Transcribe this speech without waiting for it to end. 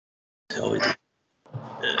should always do.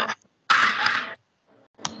 Yeah.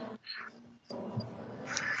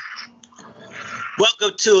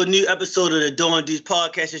 Welcome to a new episode of the Doing Deuce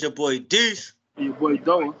podcast. It's your boy Deuce. And your boy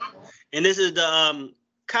Doan. And this is the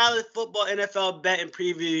college football NFL betting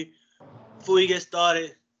preview. Before we get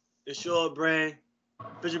started, the Short Brand,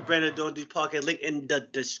 Bishop Brand of Doing Deuce podcast, link in the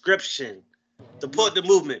description. Support the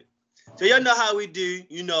movement. So y'all know how we do.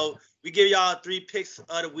 You know, we give y'all 3 picks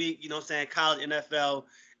of the week, you know what I'm saying, college, NFL.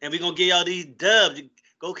 And we're going to give y'all these dubs.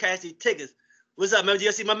 Go cash these tickets. What's up, man?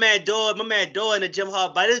 You see my man Doe in the gym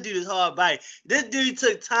hard bite. This dude is hard bite. This dude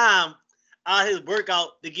took time out of his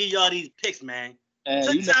workout to give y'all these picks, man.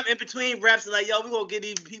 Took time in between reps and like, yo, we're going to give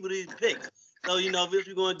these people these picks. So, you know, this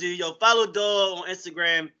we're going to do. Yo, follow Doe on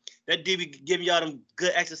Instagram. That dude be giving y'all them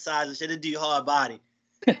good exercises. Shit, that dude hard body.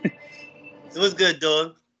 So what's good,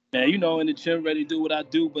 Doe? Man, you know, in the gym, ready to do what I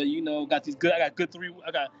do, but, you know, I got good 3.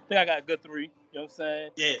 I think I got a good 3. You know what I'm saying?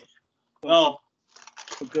 Yeah. Well,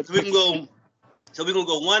 so we can go. So we're going to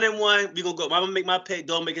go 1-1. We're going to go. I'm going to make my pick.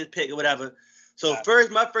 Don't make his pick or whatever. So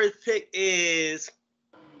my first pick is.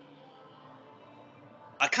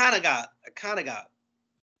 I kind of got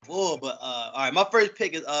 4, but all right. My first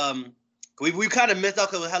pick is we kind of missed out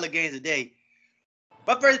because of hella games today.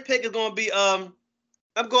 My first pick is going to be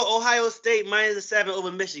I'm going Ohio State -7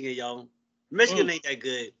 over Michigan, y'all. Michigan ain't that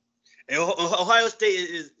good. And Ohio State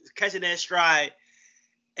is catching that stride.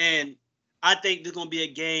 And I think there's gonna be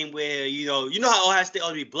a game where you know how Ohio State ought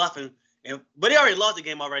to be bluffing, but they already lost the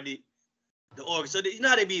game already, the Oregon. So you know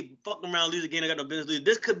how they be fucking around, lose a game, they got no business lose.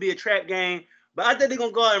 This could be a trap game, but I think they're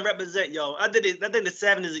gonna go out and represent, yo. I think the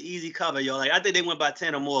 7 is an easy cover, yo. Like I think they win by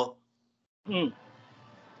 10 or more. All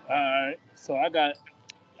right, so I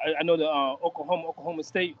know the Oklahoma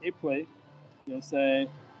State they play. You know what I'm saying?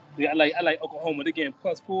 Yeah, I like Oklahoma. They're getting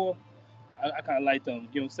 +4. I kind of like them.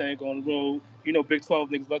 You know what I'm saying? Go on the road. You know, Big 12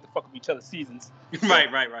 niggas love to fuck up each other's seasons. So,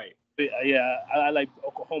 Right. But, yeah, I like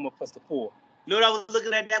Oklahoma +4. You know what I was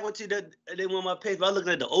looking at that one too? That they won my page, but I was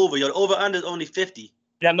looking at the over. Yo, the over under is only 50.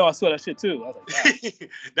 Yeah, no, I saw that shit too. I was like, wow.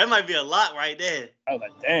 That might be a lot right there. I was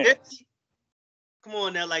like, damn. 50? Come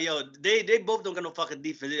on now, like yo, they both don't got no fucking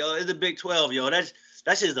defense. Yo, it's a Big 12, yo. That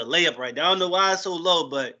shit's a layup right there. I don't know why it's so low,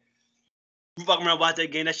 but you fucking around watch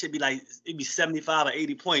that game, that should be like it'd be 75 or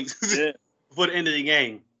 80 points. Yeah. For the end of the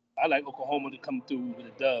game. I like Oklahoma to come through with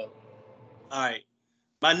a dub. All right.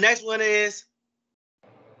 My next one is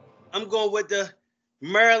I'm going with the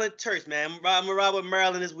Maryland Terps, man. I'm gonna ride with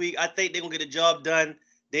Maryland this week. I think they're gonna get the job done.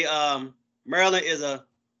 They Maryland is a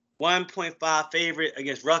 1.5 favorite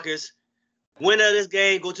against Rutgers. Winner of this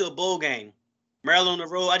game, go to a bowl game. Maryland on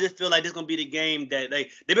the road. I just feel like this is gonna be the game that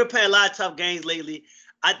they've been playing a lot of tough games lately.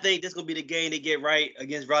 I think this is gonna be the game they get right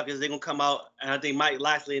against Rutgers. They're gonna come out, and I think Mike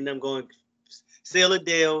Lashley and them going seal a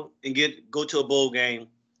deal and go to a bowl game.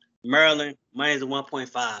 Maryland minus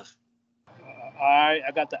 1.5. All right,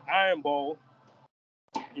 I got the Iron Bowl.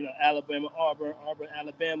 You know, Alabama, Auburn,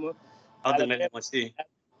 Alabama. I think they want to see.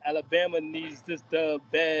 Alabama needs this dub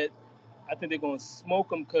bad. I think they're gonna smoke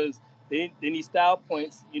them because they need style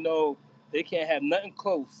points. You know, they can't have nothing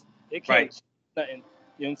close. They can't nothing. You know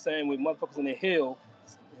what I'm saying? With motherfuckers in the hill.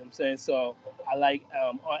 You know what I'm saying? So I like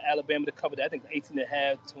Alabama to cover that. I think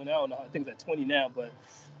 18.5, 20. I don't know. I think it's at 20 now, but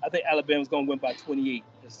I think Alabama's gonna win by 28.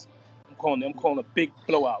 I'm calling a big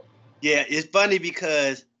blowout. Yeah, it's funny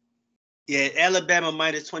because Alabama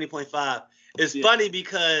minus 20.5. It's funny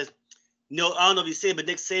because I don't know if you see it, but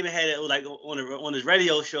Nick Saban had it like on his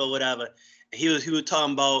radio show or whatever. And he was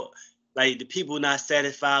talking about like the people not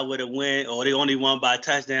satisfied with a win or they only won by a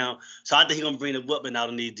touchdown. So I think he's gonna bring the whooping out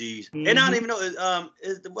on these dudes. Mm-hmm. And I don't even know I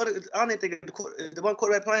don't even think is the one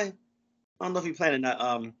quarterback playing. I don't know if he's playing or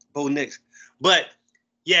not. Bo Nix, but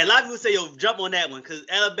yeah, a lot of people say yo jump on that one because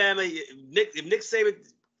Alabama. If Nick Saban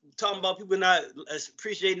talking about people not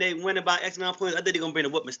appreciating they winning by X amount of points, I think they're gonna bring the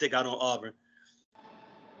whooping stick out on Auburn.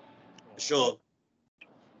 For sure.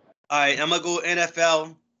 All right, I'm gonna go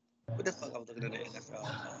NFL. What the fuck I was looking at the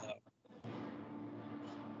NFL?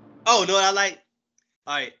 Oh no, I like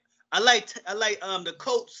the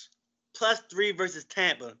Colts +3 versus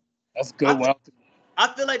Tampa. That's a good one.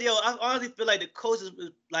 I feel like I honestly feel like the Colts is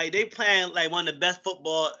like they playing like one of the best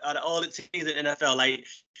football out of all the teams in the NFL. Like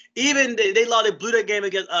even they blew their game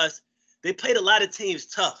against us. They played a lot of teams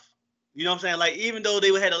tough. You know what I'm saying? Like even though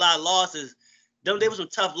they had a lot of losses, they were some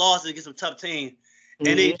tough losses against some tough teams. Mm-hmm.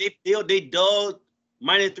 And they dogged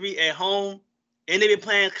 -3 at home. And they've been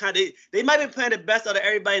playing they might be playing the best out of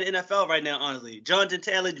everybody in the NFL right now, honestly. Jonathan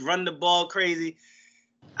Taylor running the ball crazy.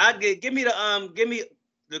 Give me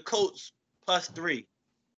the Colts +3.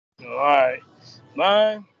 All right.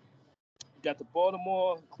 Mine, got the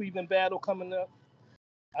Baltimore-Cleveland battle coming up.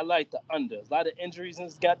 I like the under. A lot of injuries in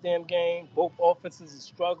this goddamn game. Both offenses is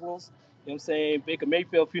struggles. You know what I'm saying? Baker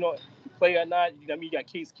Mayfield, if you don't play or not, you got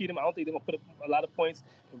Case Keenum. I don't think they're gonna put up a lot of points.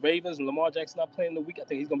 The Ravens and Lamar Jackson not playing the week. I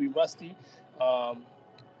think he's gonna be rusty. I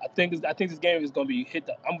think this game is gonna be hit.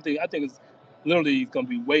 I think it's literally gonna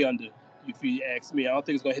be way under. If you ask me, I don't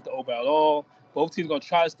think it's gonna hit the over at all. Both teams gonna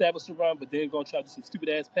try to establish the run, but then gonna try to do some stupid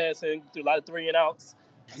ass passing. Do a lot of 3 and outs.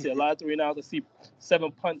 I see a lot of 3 and outs. I see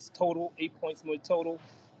 7 punts total, 8 points more total.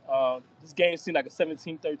 This game seemed like a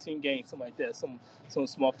 17-13 game, something like that. Some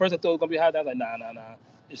small. First I thought it was gonna be high. I was like, nah.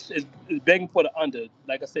 It's begging for the under.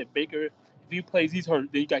 Like I said, Baker, if he plays, he's hurt.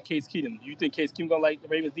 Then you got Case Keenum. You think Case Keenum gonna light the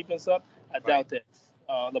Ravens defense up? I doubt that.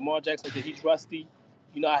 Lamar Jackson, he's rusty.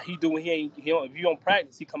 You know how he do when if you don't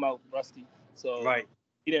practice, he come out rusty. So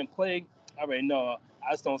he didn't play. I already know.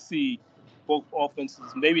 I just don't see both offenses.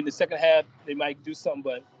 Maybe in the second half they might do something,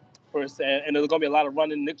 but first and there's gonna be a lot of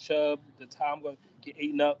running. Nick Chubb, the time gonna get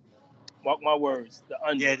eaten up. Mark my words. The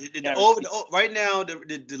under. Yeah, the over. Right now,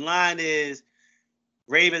 the line is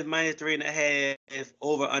Ravens minus 3.5,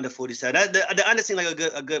 over under 47. The under seems like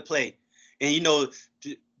a good play, and you know,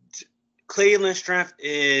 Cleveland's strength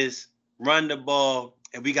is run the ball,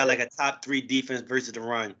 and we got like a top 3 defense versus the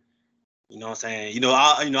run. You know what I'm saying? You know,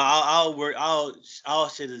 our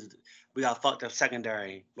shit is we got fucked up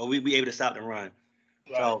secondary, but we able to stop the run.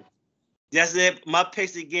 Right. So that's it. My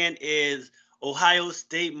picks again is Ohio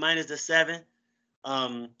State minus the 7,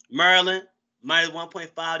 Maryland minus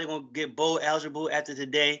 1.5. They're gonna get bowl eligible after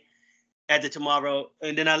tomorrow,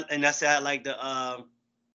 and then I said I like the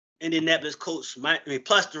Indianapolis Colts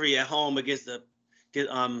plus 3 at home against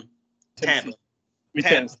Tampa.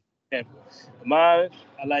 Mine,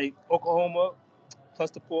 I like Oklahoma plus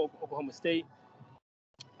the 4, Oklahoma State.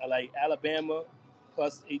 I like Alabama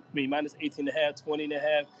minus 18.5,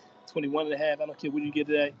 20.5, 21.5. I don't care what you get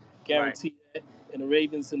to that. Guarantee that. And the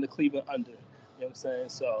Ravens and the Cleveland under. You know what I'm saying?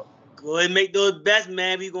 So go ahead and make those bets,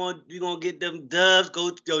 man. We gonna get them dubs.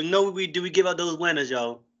 You know what we do? We give out those winners,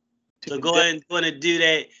 yo. So go ahead and do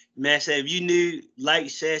that, man. Say if you new, like,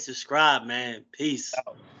 share, subscribe, man. Peace.